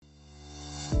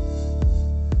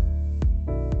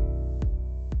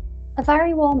A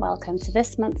very warm welcome to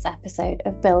this month's episode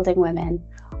of Building Women,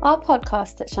 our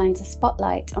podcast that shines a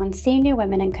spotlight on senior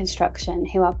women in construction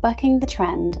who are bucking the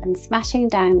trend and smashing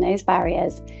down those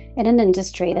barriers in an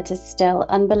industry that is still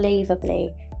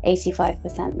unbelievably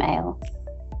 85% male.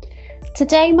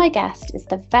 Today, my guest is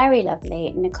the very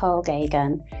lovely Nicole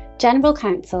Geoghegan, General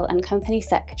Counsel and Company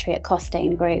Secretary at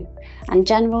Costain Group and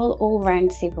General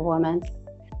All-Round Superwoman.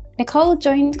 Nicole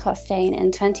joined Costain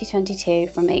in 2022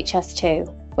 from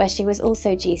HS2, where she was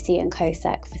also GC and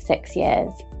COSEC for 6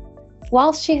 years.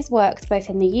 Whilst she has worked both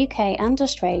in the UK and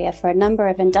Australia for a number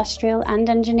of industrial and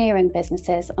engineering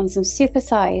businesses on some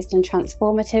supersized and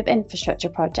transformative infrastructure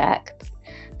projects,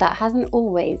 that hasn't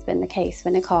always been the case for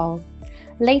Nicole.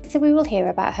 Later we will hear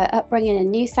about her upbringing in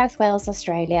New South Wales,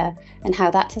 Australia, and how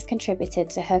that has contributed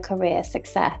to her career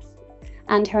success,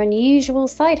 and her unusual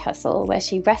side hustle where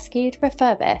she rescued,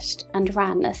 refurbished, and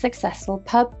ran a successful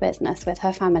pub business with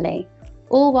her family,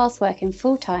 all whilst working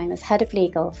full-time as head of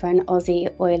legal for an Aussie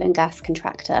oil and gas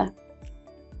contractor.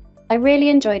 I really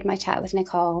enjoyed my chat with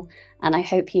Nicole, and I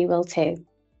hope you will too.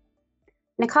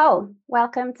 Nicole,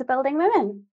 welcome to Building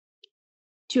Women.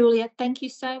 Julia, thank you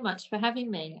so much for having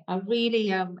me. I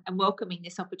really am welcoming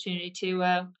this opportunity to,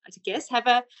 have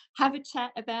a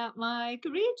chat about my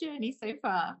career journey so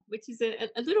far, which is a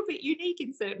little bit unique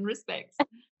in certain respects.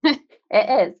 It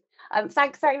is.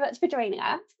 Thanks very much for joining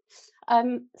us.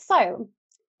 So,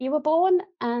 you were born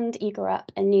and you grew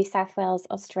up in New South Wales,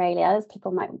 Australia, as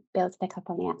people might be able to pick up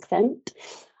on the accent.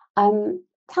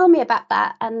 Tell me about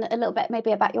that and a little bit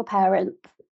maybe about your parents.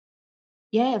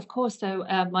 Yeah, of course. So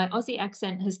my Aussie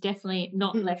accent has definitely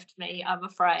not left me, I'm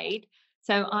afraid.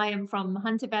 So I am from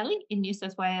Hunter Valley in New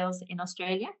South Wales in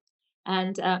Australia.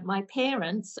 And my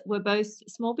parents were both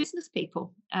small business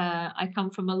people. I come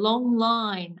from a long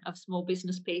line of small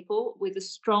business people with a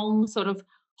strong sort of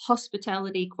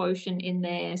hospitality quotient in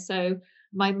there. So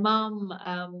my mum,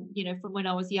 from when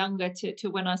I was younger to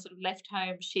when I sort of left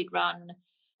home, she'd run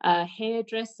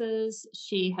hairdressers.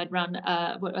 She had run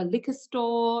a liquor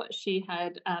store. She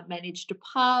had managed a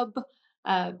pub.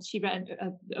 She ran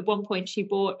at one point. She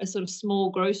bought a sort of small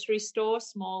grocery store,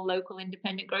 small local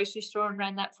independent grocery store, and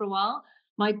ran that for a while.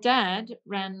 My dad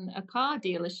ran a car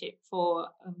dealership for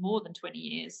more than 20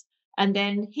 years. And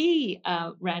then he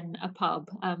ran a pub.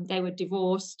 They were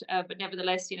divorced, but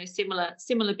nevertheless,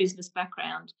 similar business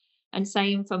background. And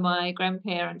same for my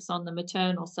grandparents on the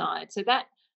maternal side. So that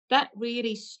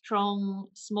really strong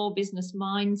small business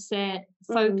mindset,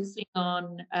 focusing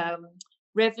on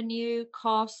revenue,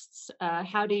 costs,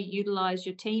 how to utilize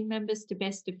your team members to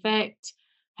best effect,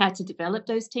 how to develop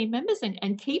those team members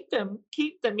and keep them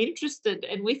interested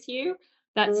and with you.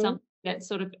 That's something that's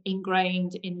sort of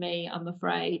ingrained in me, I'm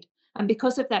afraid. And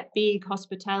because of that big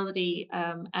hospitality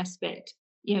aspect,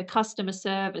 customer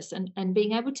service and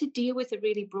being able to deal with a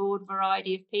really broad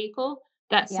variety of people,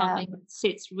 that's something that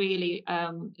sits really,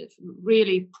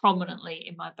 really promonently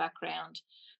in my background.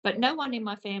 But no one in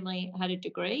my family had a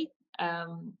degree.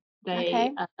 No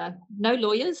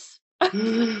lawyers,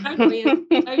 no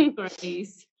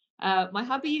degrees. My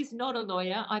hubby is not a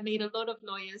lawyer. I meet a lot of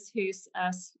lawyers whose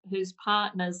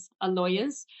partners are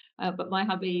lawyers, but my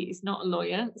hubby is not a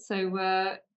lawyer. So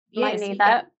might need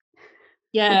that.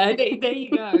 Yeah, there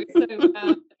you go.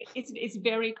 So it's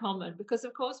very common because,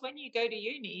 of course, when you go to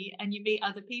uni and you meet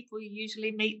other people, you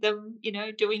usually meet them,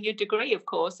 doing your degree, of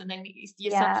course, and then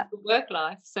your subsequent work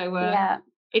life. So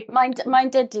mine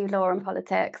did do law and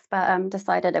politics, but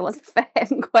decided it wasn't for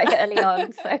him quite early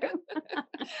on. So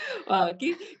well,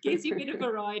 it gives you a bit of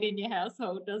variety in your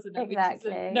household, doesn't it?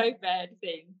 Exactly. Which is no bad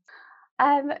thing.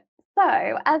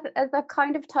 So, as I've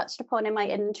kind of touched upon in my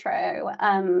intro,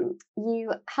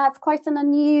 you have quite an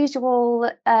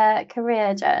unusual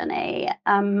career journey.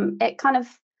 It kind of,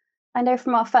 I know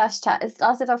from our first chat, it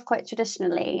started off quite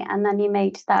traditionally, and then you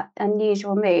made that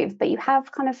unusual move. But you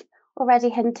have kind of already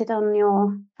hinted on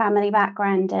your family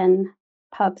background in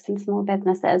pubs and small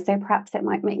businesses, so perhaps it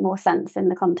might make more sense in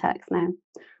the context now.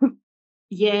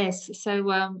 Yes.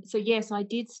 So yes, I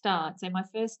did start. So my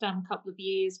first couple of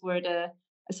years were at a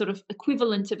sort of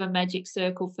equivalent of a magic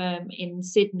circle firm in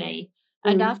Sydney.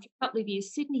 And after a couple of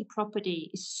years, Sydney property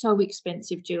is so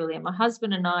expensive, Julia. My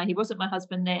husband and I, he wasn't my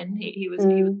husband then, he was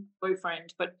my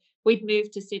boyfriend, but we'd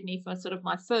moved to Sydney for sort of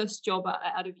my first job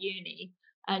out of uni.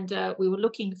 And we were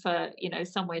looking for,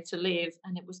 somewhere to live,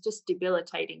 and it was just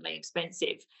debilitatingly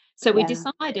expensive. So we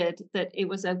decided that it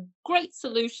was a great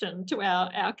solution to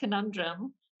our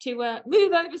conundrum to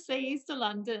move overseas to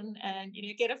London and,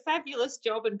 get a fabulous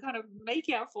job and kind of make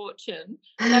our fortune.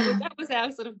 That was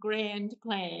our sort of grand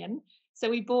plan. So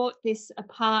we bought this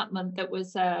apartment that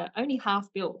was only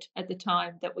half built at the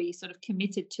time that we sort of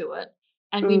committed to it,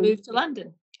 and we Mm. moved to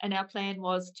London. And our plan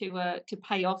was to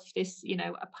pay off this,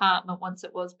 apartment once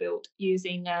it was built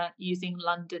using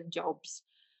London jobs.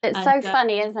 It's And so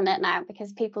funny, isn't it, now?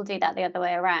 Because people do that the other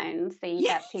way around. So you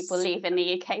get people yes, leaving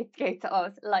the UK to go to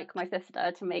Oz, like my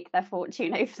sister, to make their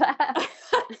fortune over there.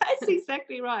 that's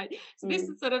exactly right. So this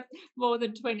Mm. is sort of more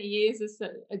than 20 years or so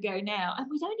ago now, and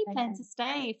we'd only planned Okay. to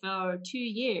stay for 2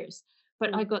 years.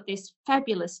 But I Mm. got this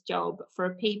fabulous job for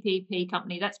a PPP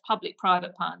company. That's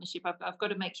public-private partnership. I've got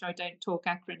to make sure I don't talk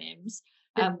acronyms.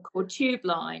 Called Tube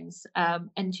Lines,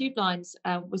 and Tube Lines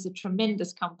was a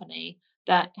tremendous company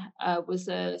that was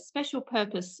a special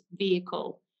purpose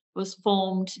vehicle. Was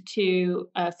formed to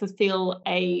fulfil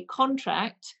a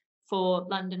contract for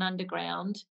London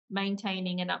Underground,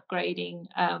 maintaining and upgrading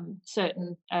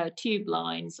certain tube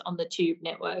lines on the tube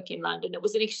network in London. It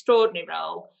was an extraordinary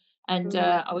role, and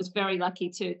Mm. I was very lucky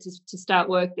to start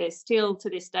work there. Still to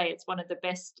this day, it's one of the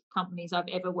best companies I've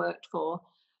ever worked for.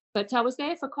 But I was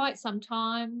there for quite some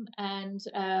time, and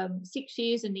 6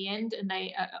 years in the end. And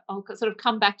I'll sort of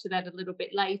come back to that a little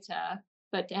bit later.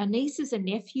 But our nieces and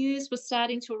nephews were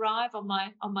starting to arrive on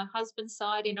my husband's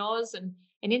side in Oz, and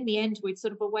in the end, we'd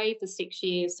sort of away for 6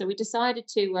 years. So we decided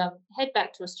to head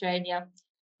back to Australia.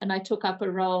 And I took up a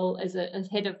role as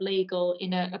head of legal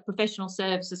in a professional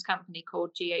services company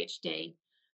called GHD.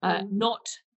 Mm. Not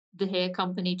the hair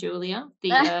company, Julia,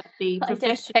 the I did think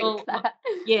professional, that.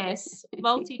 yes,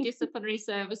 multidisciplinary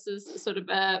services sort of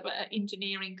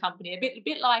engineering company, a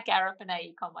bit like Arup and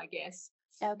AECOM, I guess.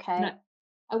 And Okay.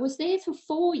 I was there for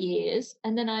 4 years,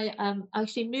 and then I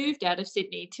actually moved out of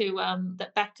Sydney to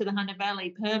back to the Hunter Valley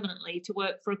permanently to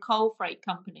work for a coal freight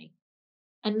company.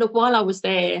 And look, while I was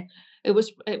there, it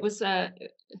was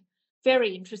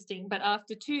very interesting. But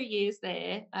after 2 years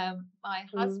there, my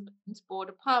Mm. husband bought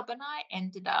a pub, and I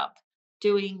ended up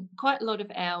doing quite a lot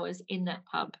of hours in that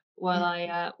pub while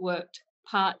I worked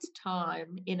part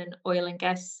time in an oil and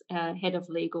gas head of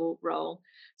legal role.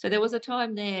 So there was a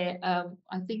time there,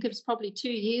 I think it was probably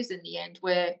 2 years in the end,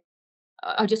 where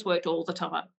I just worked all the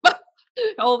time,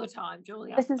 all the time,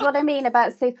 Julia. This is what I mean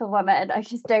about Superwoman. I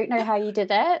just don't know how you did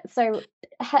it. So,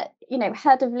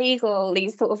 head of legal,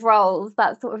 these sort of roles,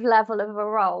 that sort of level of a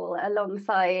role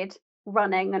alongside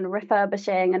running and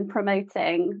refurbishing and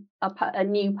promoting a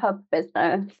new pub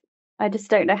business. I just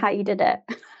don't know how you did it.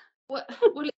 Well,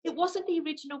 it wasn't the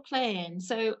original plan.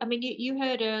 So, I mean, you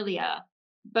heard earlier,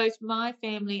 both my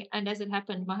family and, as it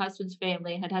happened, my husband's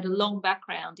family had a long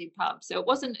background in pubs. So it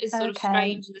wasn't as sort of Okay.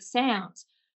 strange as it sounds.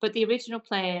 But the original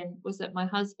plan was that my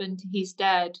husband, his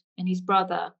dad, and his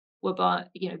brother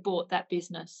bought that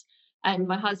business. And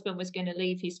my Mm. husband was going to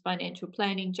leave his financial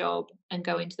planning job and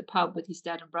go into the pub with his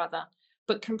dad and brother.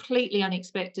 But completely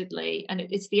unexpectedly, and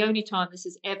it's the only time this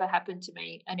has ever happened to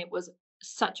me, and it was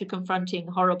such a confronting,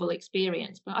 horrible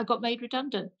experience. But I got made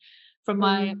redundant from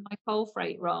Mm. my coal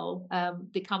freight role.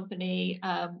 The company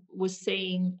was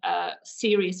seeing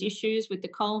serious issues with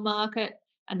the coal market,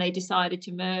 and they decided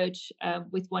to merge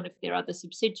with one of their other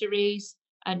subsidiaries.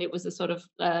 And it was a sort of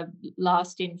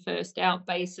last in, first out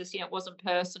basis. It wasn't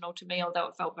personal to me, although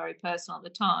it felt very personal at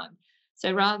the time.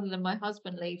 So rather than my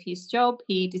husband leave his job,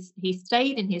 he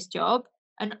stayed in his job,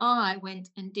 and I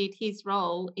went and did his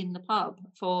role in the pub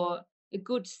for a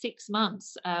good 6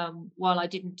 months while I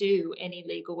didn't do any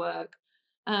legal work.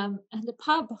 And the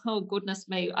pub, oh goodness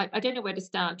me, I don't know where to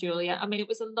start, Julia. I mean, it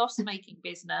was a loss-making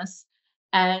business,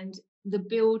 and the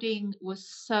building was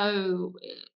so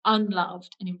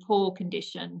unloved and in poor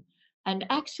condition. And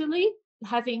actually,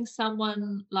 having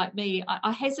someone like me,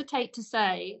 I hesitate to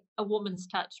say a woman's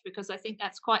touch because I think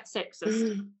that's quite sexist.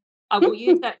 Mm. I will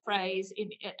use that phrase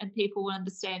and people will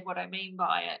understand what I mean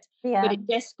by it. But Yeah. it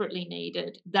desperately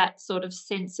needed that sort of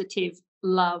sensitive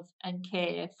love and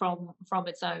care from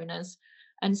its owners.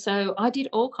 And so I did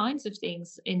all kinds of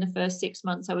things in the first 6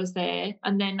 months I was there.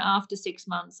 And then after 6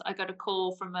 months, I got a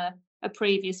call from a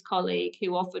previous colleague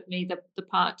who offered me the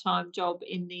part-time job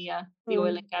in the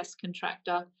oil Mm. and gas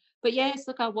contractor. But yes,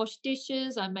 look, I washed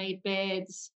dishes, I made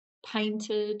beds,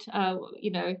 painted,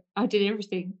 I did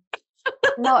everything.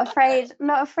 Not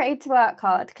afraid to work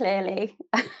hard, clearly.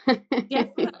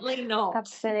 Definitely not.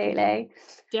 Absolutely.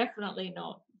 Definitely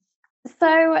not.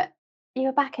 So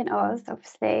you're back in Oz,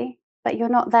 obviously, but you're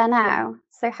not there now.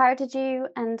 So how did you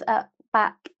end up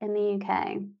back in the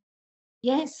UK?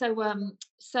 Yeah,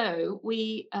 so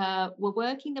we were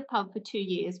working the pub for 2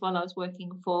 years while I was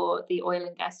working for the oil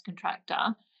and gas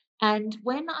contractor. And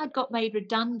when I got made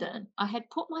redundant, I had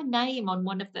put my name on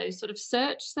one of those sort of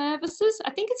search services.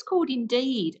 I think it's called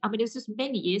Indeed. I mean, it was just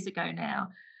many years ago now.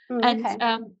 And Okay.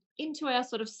 into our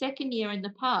sort of second year in the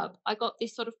pub, I got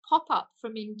this sort of pop-up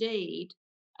from Indeed,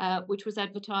 which was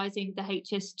advertising the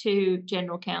HS2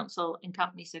 General Counsel and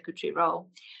Company Secretary role.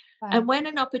 Wow. And when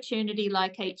an opportunity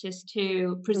like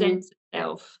HS2 Mm. presents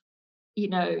itself,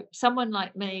 someone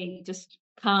like me just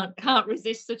can't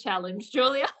resist the challenge,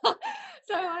 Julia.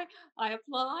 So I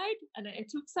applied, and it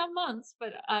took some months,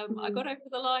 but I Mm. got over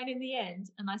the line in the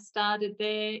end, and I started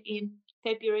there in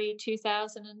February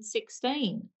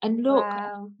 2016. And look,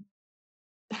 Wow.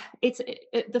 it's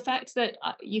the fact that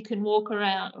you can walk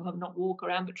around, well, not walk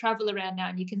around, but travel around now,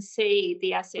 and you can see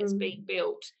the assets Mm. being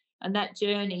built. And that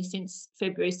journey since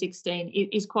February 16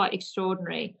 is quite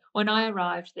extraordinary. When I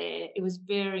arrived there, it was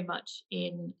very much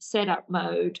in setup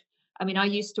mode. I mean, I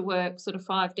used to work sort of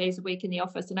 5 days a week in the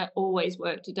office, and I always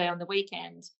worked a day on the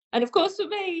weekend. And of course, for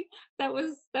me, that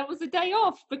was a day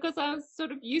off, because I was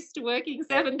sort of used to working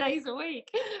 7 days a week,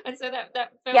 and so that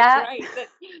felt Yeah. great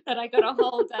that I got a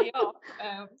whole day off.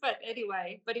 But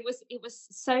anyway, it was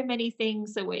so many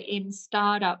things that were in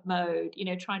startup mode.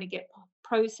 Trying to get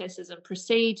processes and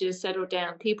procedures settled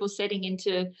down, people settling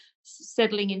into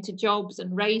jobs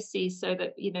and races, so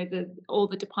that all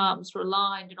the departments were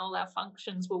aligned and all our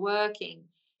functions were working.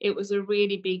 It was a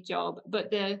really big job,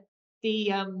 but the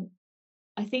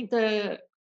I think the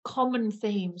common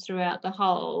theme throughout the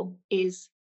whole is,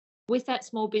 with that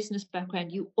small business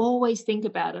background, you always think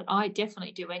about it. I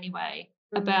definitely do anyway,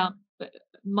 about Mm.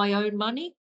 my own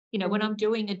money. When I'm Mm.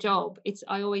 doing a job,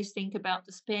 I always think about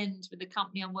the spend with the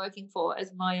company I'm working for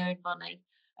as my own money.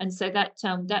 And so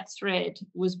that thread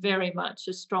was very much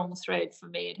a strong thread for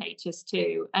me at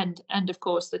HS2, and of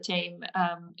course the team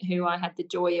who I had the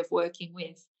joy of working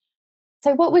with.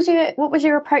 So what was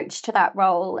your approach to that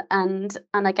role, and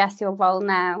I guess your role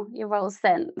now, your role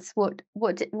since? What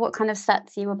kind of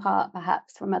sets you apart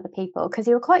perhaps from other people? Because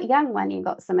you were quite young when you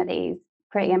got some of these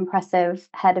pretty impressive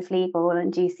head of legal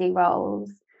and GC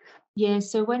roles. Yeah,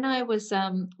 so when I was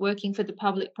working for the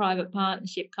public-private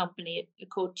partnership company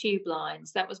called Tube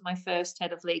Lines, that was my first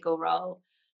head of legal role,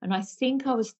 and I think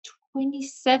I was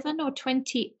 27 or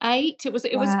 28. It was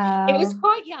Wow.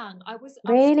 quite young. I was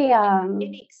Really quite young.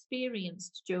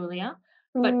 inexperienced, Julia,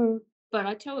 but Mm. but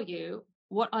I tell you,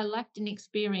 what I lacked in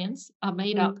experience, I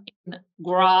made up Mm. in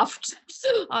graft.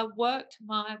 I worked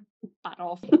my butt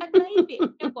off. And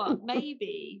maybe, you know what,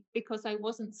 maybe because I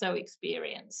wasn't so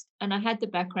experienced and I had the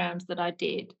background that I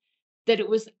did, that it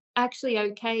was actually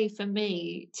okay for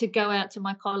me to go out to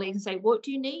my colleagues and say, what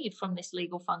do you need from this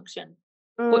legal function?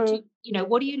 Mm.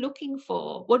 What are you looking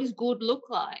for? What does good look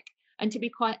like? And to be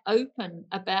quite open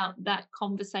about that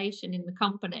conversation in the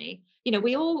company.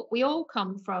 We all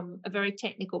come from a very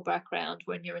technical background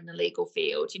when you're in the legal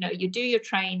field. You do your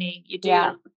training, you do your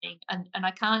Yeah. learning, and I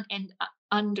can't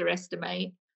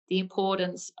underestimate the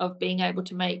importance of being able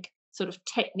to make sort of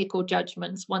technical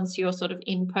judgments once you're sort of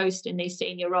in post in these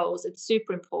senior roles. It's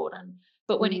super important.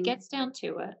 But when it Mm. gets down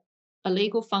to it, a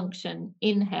legal function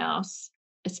in-house,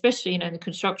 especially in the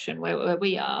construction where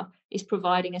we are, is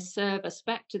providing a service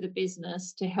back to the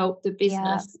business to help the Yeah.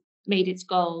 business meet its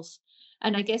goals.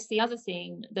 And I guess the other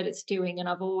thing that it's doing, and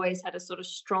I've always had a sort of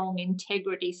strong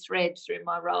integrity thread through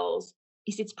my roles,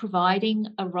 is it's providing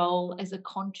a role as a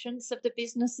conscience of the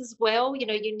business as well. You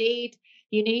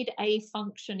need a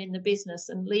function in the business,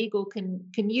 and legal can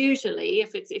usually,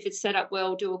 if it's set up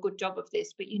well, do a good job of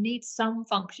this. But you need some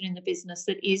function in the business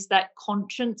that is that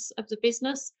conscience of the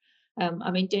business.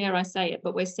 I mean, dare I say it,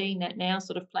 but we're seeing that now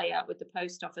sort of play out with the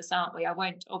post office, aren't we? I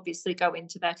won't obviously go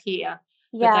into that here,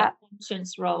 but that Yeah.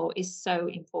 conscience role is so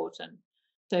important.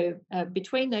 So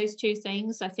between those two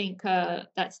things, I think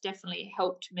that's definitely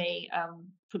helped me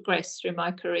progress through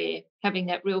my career, having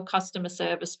that real customer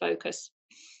service focus.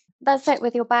 That's it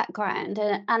with your background,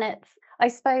 and it's, I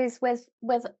suppose,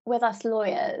 with us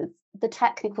lawyers, the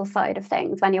technical side of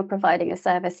things when you're providing a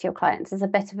service to your clients is a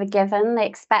bit of a given. They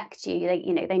expect you,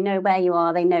 they know where you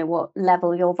are, they know what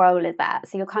level your role is at.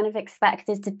 So you're kind of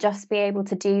expected to just be able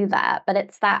to do that. But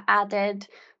it's that added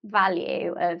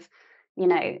value of,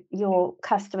 your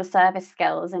customer service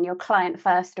skills and your client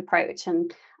first approach,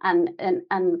 and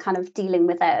kind of dealing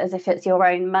with it as if it's your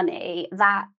own money.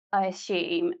 That, I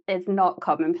assume, is not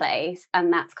commonplace,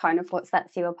 and that's kind of what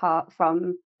sets you apart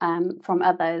from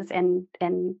others in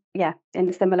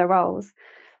similar roles.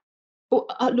 Well,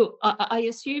 look, I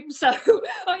assume so.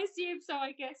 I assume so.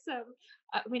 I guess.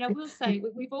 I mean, I will say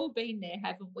we've all been there,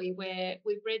 haven't we? Where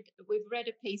we've read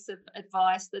a piece of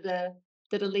advice that a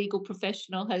legal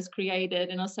professional has created,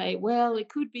 and I'll say, well, it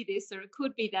could be this or it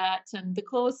could be that, and the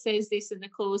clause says this and the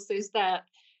clause says that,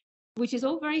 which is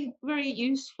all very, very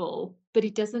useful, but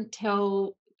it doesn't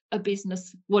tell a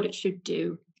business what it should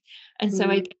do. And so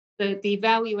I Mm. guess the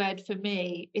value add for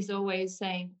me is always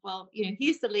saying, well,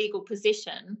 here's the legal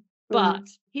position, but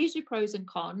Mm. here's your pros and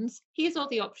cons. Here's all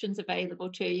the options available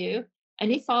to you.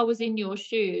 And if I was in your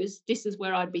shoes, this is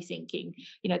where I'd be thinking.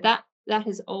 That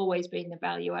has always been the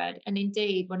value add. And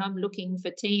indeed, when I'm looking for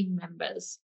team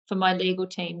members for my legal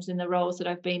teams in the roles that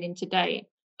I've been in today,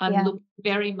 I'm Yeah, looking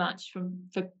very much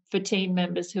for team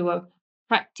members who are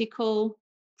practical,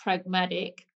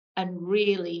 pragmatic, and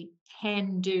really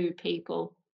can do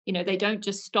people. They don't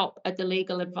just stop at the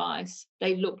legal advice.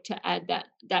 They look to add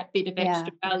that bit of yeah,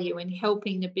 extra value in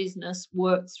helping the business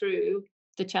work through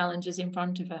the challenges in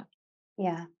front of it.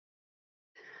 yeah.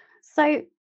 So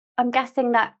I'm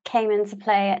guessing that came into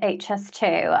play at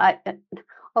HS2.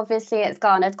 Obviously, it's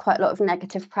garnered quite a lot of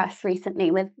negative press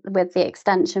recently with the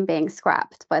extension being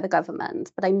scrapped by the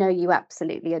government. But I know you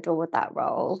absolutely adored that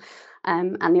role,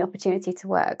 and the opportunity to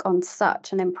work on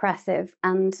such an impressive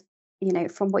and,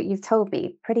 from what you've told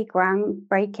me, pretty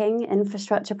groundbreaking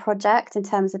infrastructure project in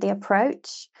terms of the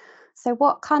approach. So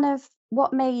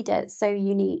what made it so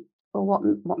unique, or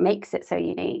what makes it so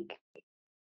unique?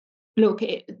 Look,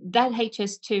 that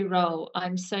HS2 role,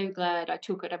 I'm so glad I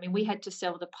took it. I mean, we had to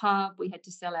sell the pub, we had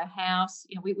to sell our house.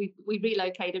 We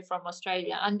relocated from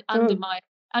Australia and Mm.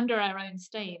 under our own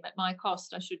steam at my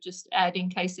cost. I should just add, in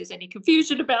case there's any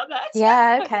confusion about that.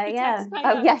 Yeah, The okay, yeah.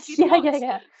 Oh, taxpayer yes, yeah, yeah,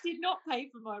 yeah. did not pay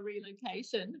for my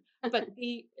relocation.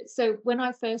 So when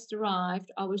I first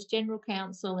arrived, I was general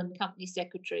counsel and company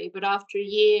secretary, but after a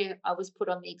year, I was put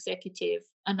on the executive,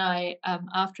 and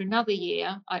after another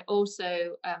year, I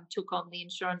also took on the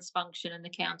insurance function and the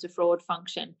counter fraud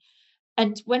function.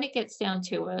 And when it gets down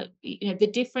to it, the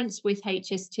difference with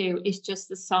HS2 is just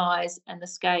the size and the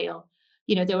scale.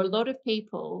 There are a lot of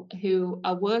people who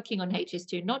are working on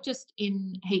HS2, not just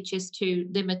in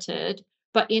HS2 Limited,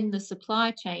 but in the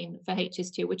supply chain for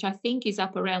HS2, which I think is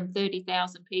up around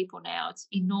 30,000 people now. It's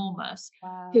enormous,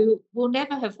 Wow. who will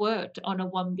never have worked on a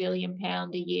 £1 billion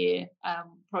a year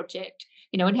project.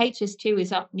 And HS2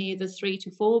 is up near the £3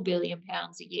 to £4 billion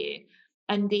a year.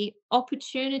 And the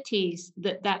opportunities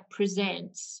that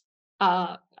presents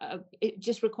it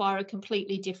just require a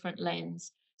completely different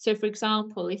lens. So, for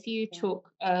example, if you Yeah.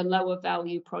 took a lower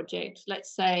value project, let's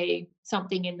say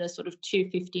something in the sort of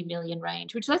 250 million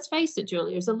range, which, let's face it,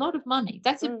 Julia, is a lot of money.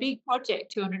 That's a Mm. big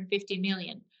project, 250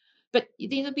 million. But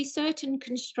there'll be certain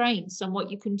constraints on what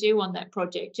you can do on that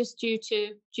project just due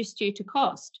to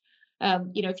cost.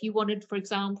 If you wanted, for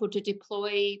example, to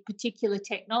deploy particular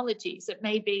technologies, it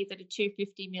may be that a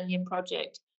 250 million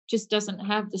project just doesn't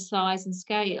have the size and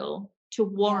scale to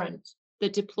Yeah. warrant the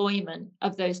deployment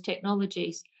of those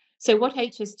technologies. So what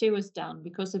HS2 has done,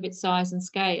 because of its size and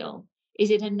scale, is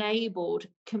it enabled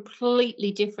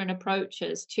completely different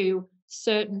approaches to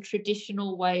certain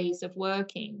traditional ways of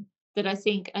working that I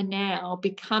think are now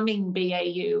becoming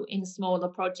BAU in smaller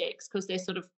projects, because they're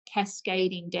sort of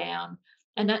cascading down.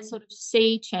 And that Mm. sort of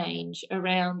sea change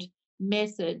around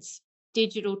methods,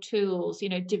 digital tools,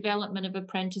 development of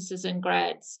apprentices and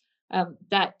grads,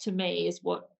 that to me is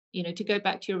what, to go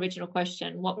back to your original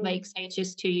question, what Mm. makes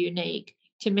HS2 unique?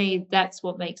 To me, that's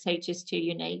what makes HS2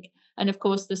 unique. And of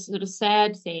course, the sort of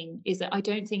sad thing is that I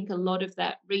don't think a lot of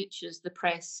that reaches the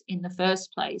press in the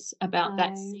first place, about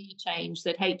that No. sea change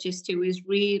that HS2 is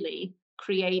really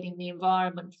creating the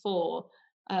environment for.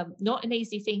 Not an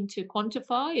easy thing to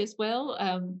quantify as well,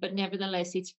 but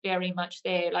nevertheless, it's very much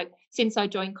there. Like, since I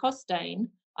joined Costain,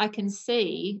 I can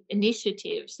see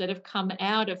initiatives that have come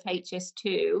out of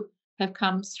HS2 have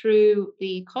come through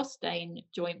the Costain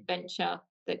joint venture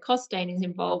that Costain is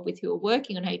involved with, who are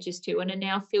working on HS2 and are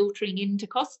now filtering into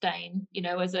Costain,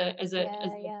 as Yeah, a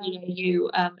yeah. BAU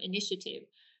initiative.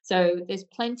 So there's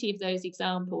plenty of those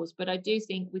examples, but I do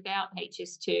think without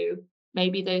HS2,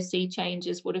 maybe those sea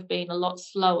changes would have been a lot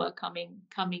slower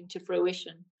coming to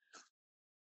fruition.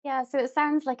 Yeah, so it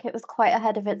sounds like it was quite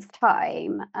ahead of its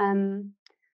time. And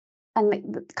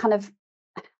kind of,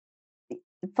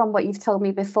 from what you've told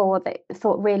me before, that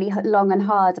thought really long and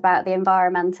hard about the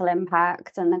environmental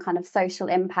impact and the kind of social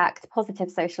impact, positive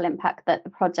social impact that the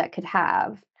project could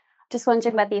have. Just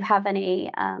wondering whether you have any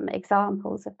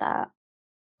examples of that.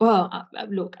 Well,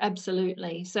 look,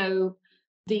 absolutely. So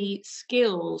the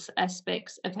skills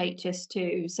aspects of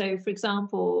HS2. So, for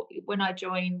example, when I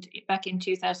joined back in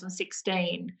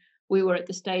 2016, we were at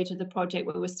the stage of the project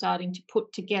where we were starting to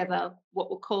put together what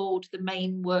were called the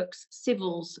main works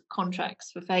civils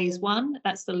contracts for phase one.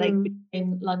 That's the leg Mm.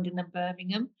 between London and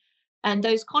Birmingham. And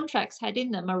those contracts had in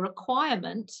them a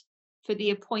requirement for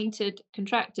the appointed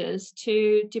contractors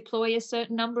to deploy a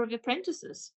certain number of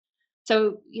apprentices.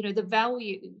 So, the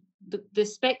value, the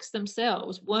specs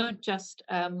themselves weren't just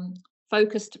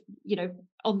focused,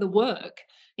 on the work.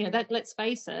 That, let's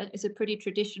face it, is a pretty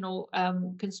traditional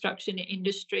construction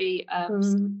industry,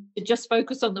 to just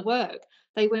focus on the work.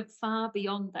 They went far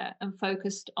beyond that and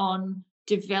focused on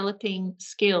developing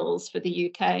skills for the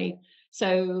UK.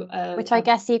 So, which I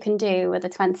guess you can do with a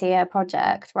 20-year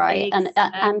project, right?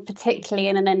 And particularly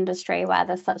in an industry where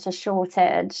there's such a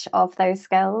shortage of those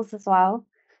skills as well.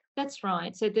 That's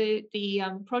right. So the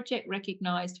project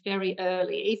recognised very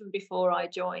early, even before I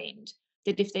joined,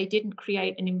 that if they didn't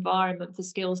create an environment for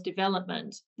skills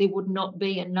development, there would not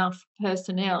be enough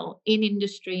personnel in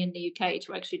industry in the UK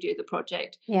to actually do the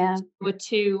project. Yeah. So there were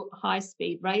 2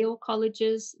 high-speed rail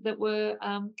colleges that were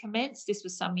commenced. This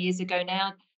was some years ago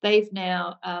now. They've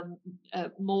now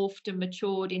morphed and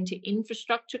matured into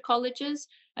infrastructure colleges,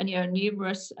 and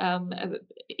numerous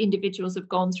individuals have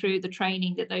gone through the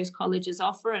training that those colleges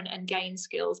offer and gained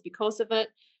skills because of it.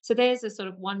 So there's a sort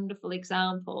of wonderful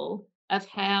example of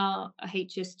how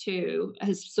HS2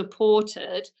 has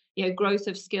supported growth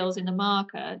of skills in the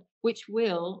market, which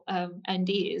will and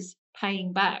is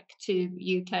paying back to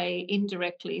UK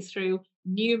indirectly through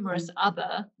numerous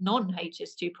other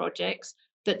non-HS2 projects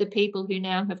that the people who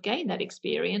now have gained that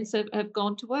experience have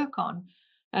gone to work on.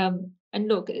 And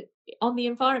look, on the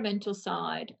environmental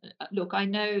side, look, I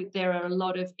know there are a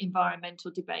lot of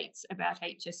environmental debates about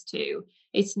HS2.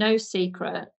 It's no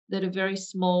secret that a very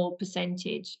small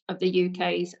percentage of the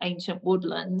UK's ancient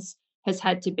woodlands has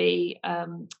had to be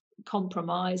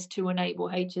compromised to enable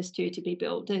HS2 to be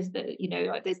built.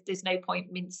 There's no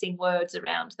point mincing words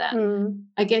around that.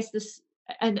 I guess this,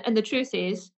 and the truth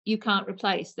is, you can't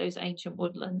replace those ancient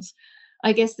woodlands.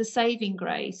 I guess the saving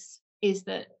grace is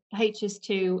that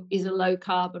HS2 is a low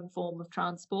carbon form of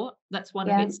transport. That's one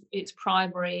of its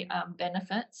primary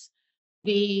benefits.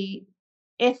 The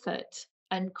effort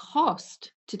and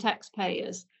cost to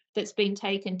taxpayers that's been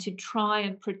taken to try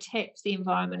and protect the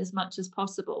environment as much as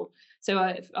possible. So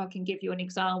I can give you an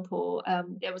example.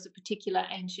 There was a particular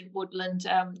ancient woodland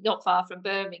not far from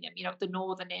Birmingham, at the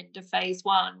northern end of phase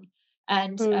 1.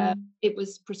 And it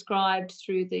was prescribed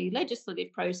through the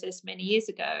legislative process many years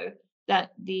ago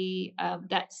that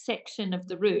that section of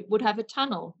the route would have a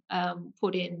tunnel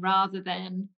put in rather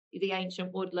than the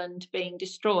ancient woodland being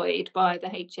destroyed by the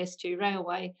HS2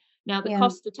 railway. Now, the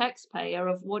cost to taxpayer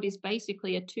of what is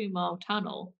basically a 2-mile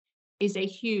tunnel is a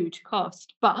huge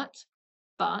cost, but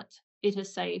it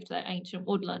has saved that ancient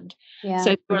woodland.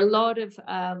 So there are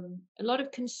a lot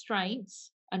of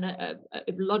constraints and a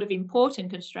lot of important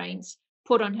constraints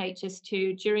put on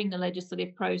HS2 during the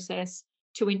legislative process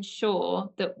to ensure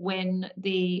that when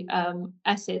the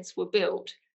assets were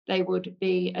built, they would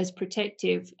be as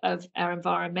protective of our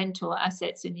environmental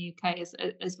assets in the UK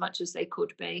as much as they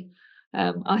could be.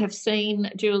 I have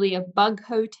seen, Julia, bug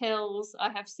hotels. I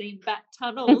have seen bat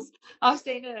tunnels. I've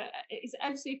seen it's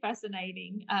absolutely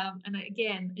fascinating. And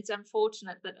again, it's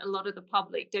unfortunate that a lot of the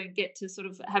public don't get to sort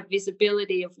of have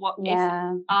visibility of what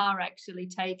efforts are actually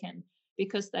taken,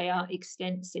 because they are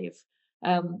extensive.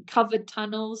 Covered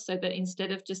tunnels, so that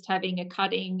instead of just having a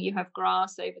cutting, you have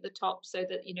grass over the top, so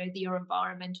that your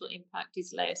environmental impact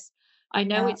is less. I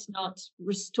know it's not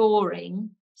restoring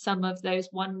some of those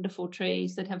wonderful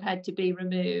trees that have had to be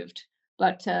removed,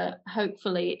 but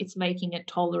hopefully it's making it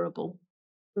tolerable.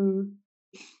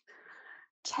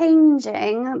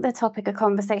 Changing the topic of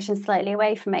conversation slightly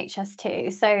away from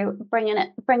HS2, so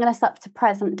bringing us up to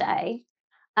present day.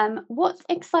 What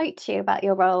excites you about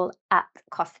your role at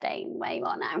Costain, where you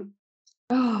are now?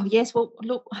 Oh, yes. Well,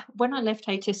 look, when I left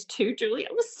HS2, Julie,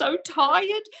 I was so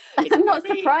tired. I'm not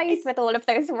surprised with all of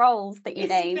those roles that you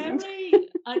named. It's very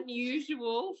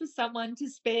unusual for someone to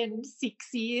spend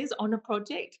 6 years on a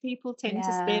project. People tend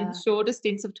to spend shorter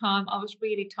stints of time. I was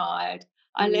really tired.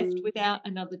 I left without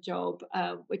another job,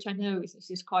 which I know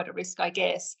is quite a risk, I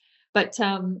guess. But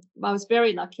I was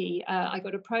very lucky. I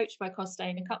got approached by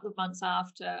Costain a couple of months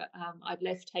after I'd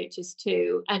left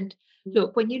HS2. And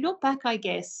look, when you look back, I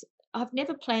guess, I've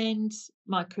never planned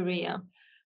my career,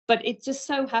 but it just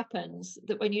so happens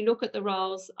that when you look at the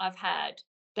roles I've had,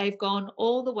 they've gone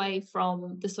all the way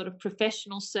from the sort of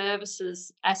professional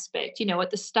services aspect, at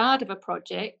the start of a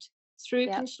project, through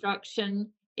construction,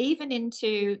 even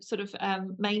into sort of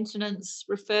maintenance,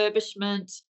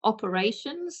 refurbishment,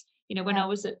 operations. When I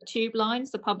was at Tube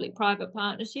Lines, the public-private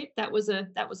partnership, that was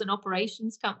an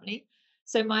operations company.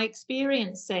 So my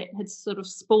experience set had sort of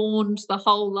spawned the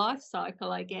whole life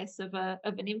cycle, I guess, of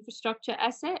an infrastructure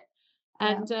asset.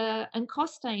 And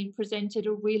Costain presented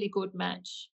a really good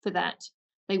match for that.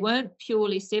 They weren't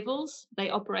purely civils. They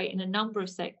operate in a number of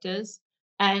sectors.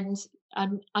 And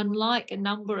unlike a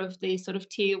number of the sort of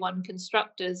tier 1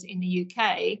 constructors in the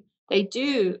UK, They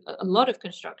do a lot of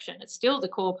construction. It's still the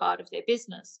core part of their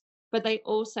business, but they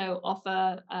also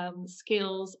offer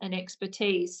skills and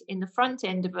expertise in the front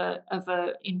end of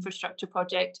a infrastructure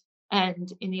project,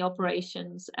 and in the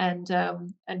operations and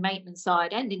maintenance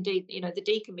side, and indeed, the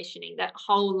decommissioning, that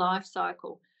whole life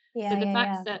cycle. So Yeah, the yeah,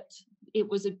 fact yeah. that it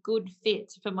was a good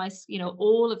fit for my,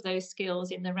 all of those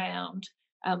skills in the round,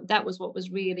 that was what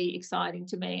was really exciting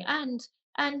to me. And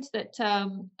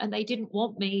they didn't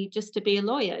want me just to be a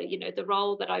lawyer. The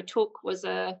role that I took was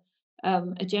a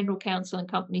general counsel and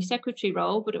company secretary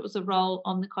role, but it was a role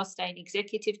on the Costain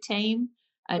executive team.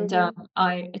 And Hmm.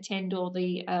 I attend all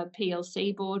the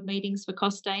PLC board meetings for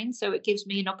Costain. So it gives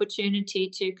me an opportunity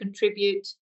to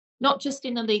contribute, not just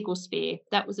in the legal sphere.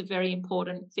 That was a very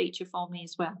important feature for me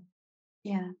as well.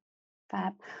 Yeah,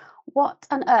 fab. What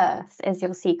on earth is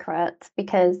your secret?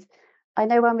 Because I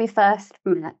know when we first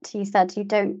met, you said you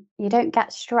don't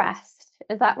get stressed.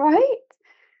 Is that right?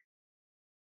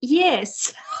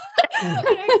 Yes. I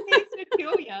don't mean to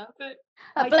kill you, but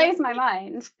That I blows my definitely,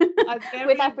 mind. I With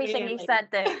very everything you've rarely said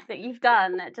that you've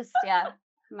done, it just, yeah,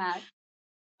 mad.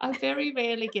 I very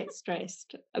rarely get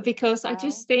stressed, because I Wow.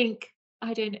 just think,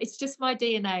 I don't know, it's just my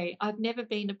DNA. I've never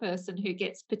been a person who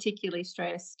gets particularly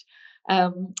stressed.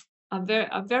 Um, I'm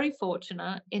very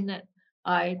fortunate in that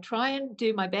I try and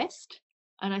do my best.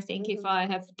 And I think if Mhm. I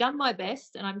have done my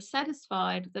best and I'm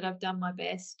satisfied that I've done my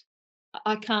best,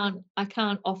 I can't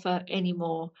offer any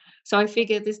more. So I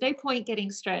figure there's no point getting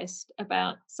stressed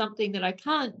about something that I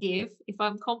can't give. If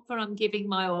I'm confident I'm giving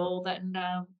my all, then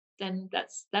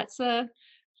that's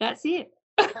it.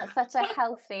 That's such a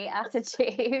healthy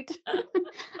attitude.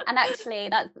 And actually,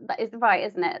 that is right,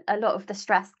 isn't it? A lot of the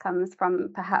stress comes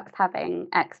from perhaps having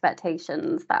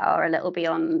expectations that are a little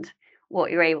beyond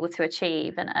what you're able to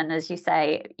achieve. And as you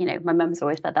say, my mum's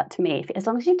always said that to me. As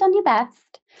long as you've done your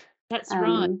best, That's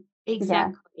right. um,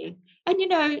 yeah, Exactly.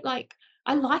 And, like,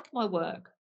 I like my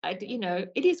work.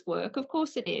 It is work. Of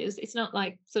course it is. It's not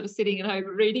like sort of sitting at home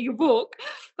and reading a book,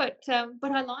 but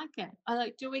I like it. I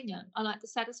like doing it. I like the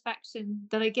satisfaction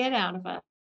that I get out of it.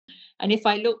 And if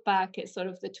I look back at sort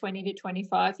of the 20 to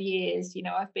 25 years,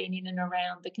 I've been in and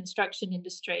around the construction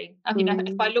industry. I mean,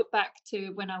 if I mm, look back to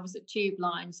when I was at Tube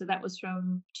Line, so that was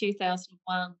from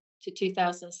 2001 to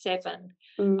 2007,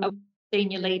 I was mm,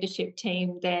 senior leadership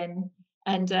team then.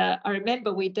 And I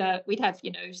remember we'd have,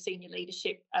 senior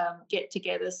leadership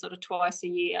get-togethers sort of twice a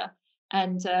year,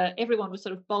 and everyone would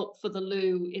sort of bolt for the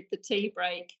loo at the tea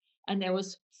break, and there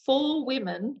was four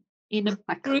women in a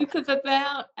my group God, of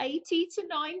about 80 to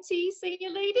 90 senior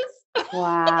leaders.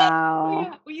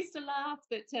 wow, We used to laugh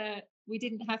that we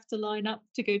didn't have to line up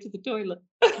to go to the toilet.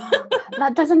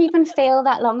 that doesn't even feel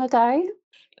that long ago.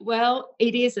 Well,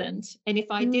 it isn't. And if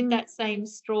I did Mm, that same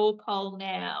straw poll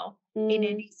now in mm,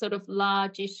 any sort of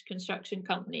largish construction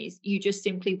companies, you just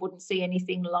simply wouldn't see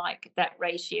anything like that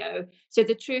ratio. So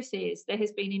the truth is, there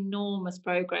has been enormous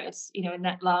progress, in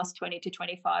that last 20 to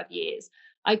 25 years.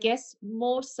 I guess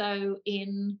more so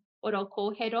in what I'll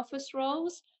call head office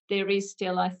roles, there is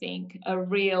still, I think, a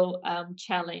real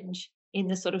challenge in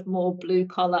the sort of more blue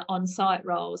collar on site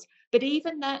roles. But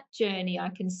even that journey I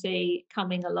can see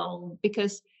coming along,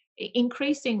 because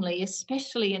increasingly,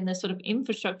 especially in the sort of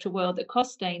infrastructure world that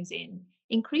Costain's in,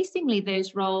 increasingly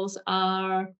those roles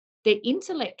are the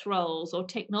intellect roles or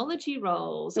technology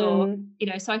roles, or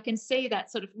mm, so I can see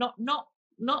that sort of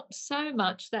not so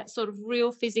much that sort of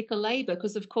real physical labor,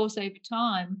 because of course over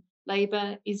time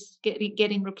labor is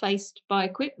getting replaced by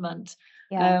equipment.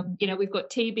 yeah. We've got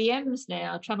TBMs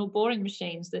now, tunnel boring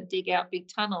machines that dig out big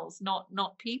tunnels,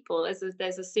 not people.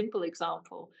 There's a simple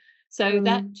example. So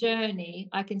that Mm, journey,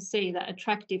 I can see that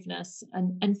attractiveness.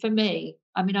 And for me,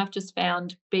 I mean, I've just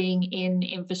found being in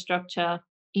infrastructure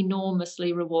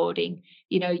enormously rewarding.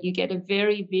 You get a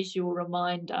very visual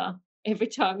reminder every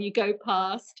time you go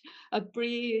past a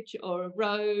bridge or a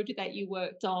road that you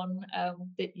worked on,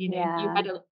 that you yeah.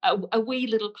 had a wee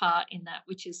little part in that,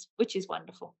 which is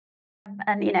wonderful.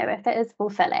 And if it is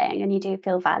fulfilling and you do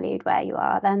feel valued where you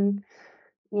are, then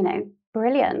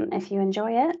brilliant if you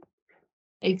enjoy it.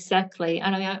 Exactly.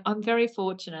 And I'm very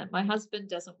fortunate. My husband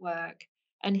doesn't work,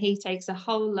 and he takes a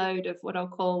whole load of what I'll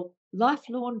call life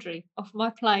laundry off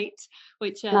my plate,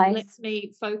 which Nice. lets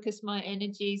me focus my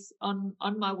energies on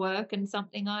my work and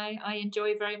something I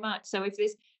enjoy very much. So if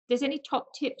there's any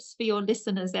top tips for your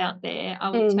listeners out there, I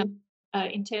would tell,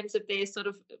 Mm, in terms of their sort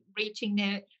of reaching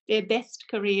their best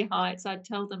career heights, I'd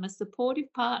tell them a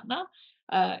supportive partner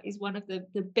is one of the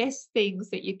best things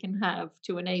that you can have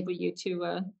to enable you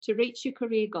to reach your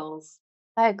career goals.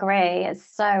 I agree.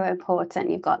 It's so important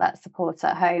you've got that support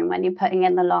at home when you're putting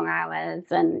in the long hours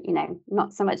and,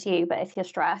 not so much you, but if you're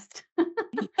stressed,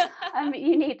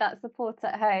 you need that support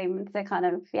at home to kind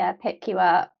of, yeah, pick you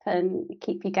up and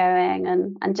keep you going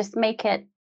and just make it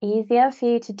easier for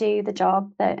you to do the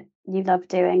job that you love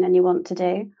doing and you want to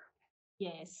do.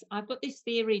 Yes, I've got this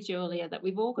theory, Julia, that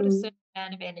we've all got a Mm. certain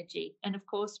amount of energy, and of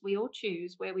course, we all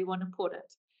choose where we want to put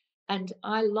it. And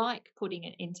I like putting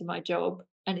it into my job,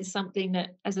 and it's something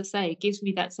that, as I say, gives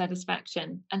me that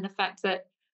satisfaction. And the fact that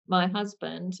my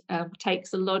husband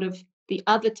takes a lot of the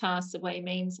other tasks away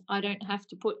means I don't have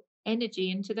to put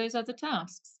energy into those other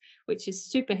tasks, which is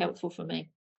super helpful for me.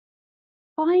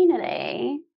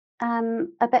 Finally,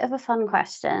 a bit of a fun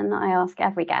question I ask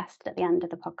every guest at the end of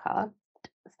the podcast.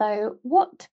 So,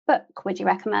 what book would you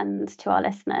recommend to our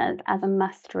listeners as a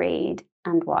must read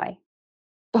and why?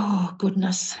 Oh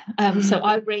goodness. So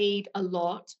I read a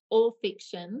lot, all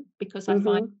fiction, because I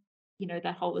find, Hmm.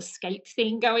 that whole escape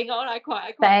thing going on. I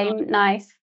quite like. Same,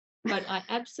 nice. But I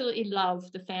absolutely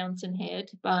love The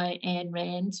Fountainhead by Ayn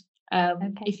Rand.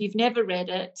 Okay. If you've never read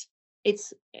it,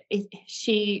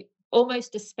 she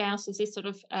almost espouses this sort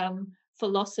of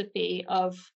philosophy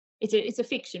of, it's a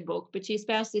fiction book, but she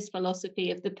espouses this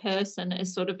philosophy of the person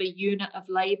as sort of a unit of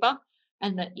labor,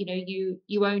 and that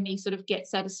you only sort of get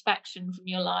satisfaction from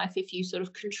your life if you sort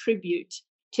of contribute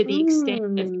to the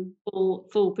extent of Mm.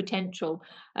 full potential.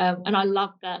 And I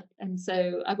love that. And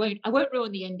so I won't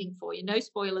ruin the ending for you. No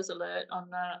spoilers alert on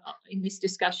in this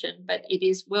discussion, but it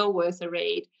is well worth a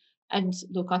read. And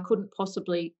look, I couldn't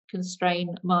possibly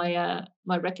constrain my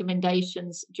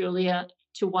recommendations, Julia,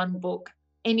 to one book.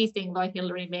 Anything by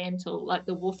Hilary Mantel, like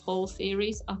the Wolf Hall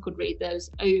series, I could read those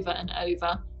over and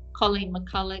over. Colleen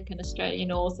McCulloch, an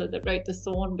Australian author that wrote The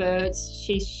Thornbirds,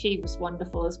 she was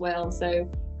wonderful as well.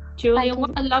 So Julia, Thank what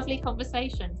you. a lovely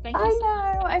conversation. Thank I you so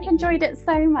much know, for I've having me. enjoyed it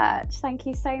so much. Thank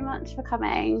you so much for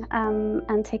coming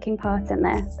and taking part in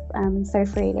this so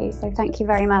freely. So, thank you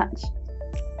very much.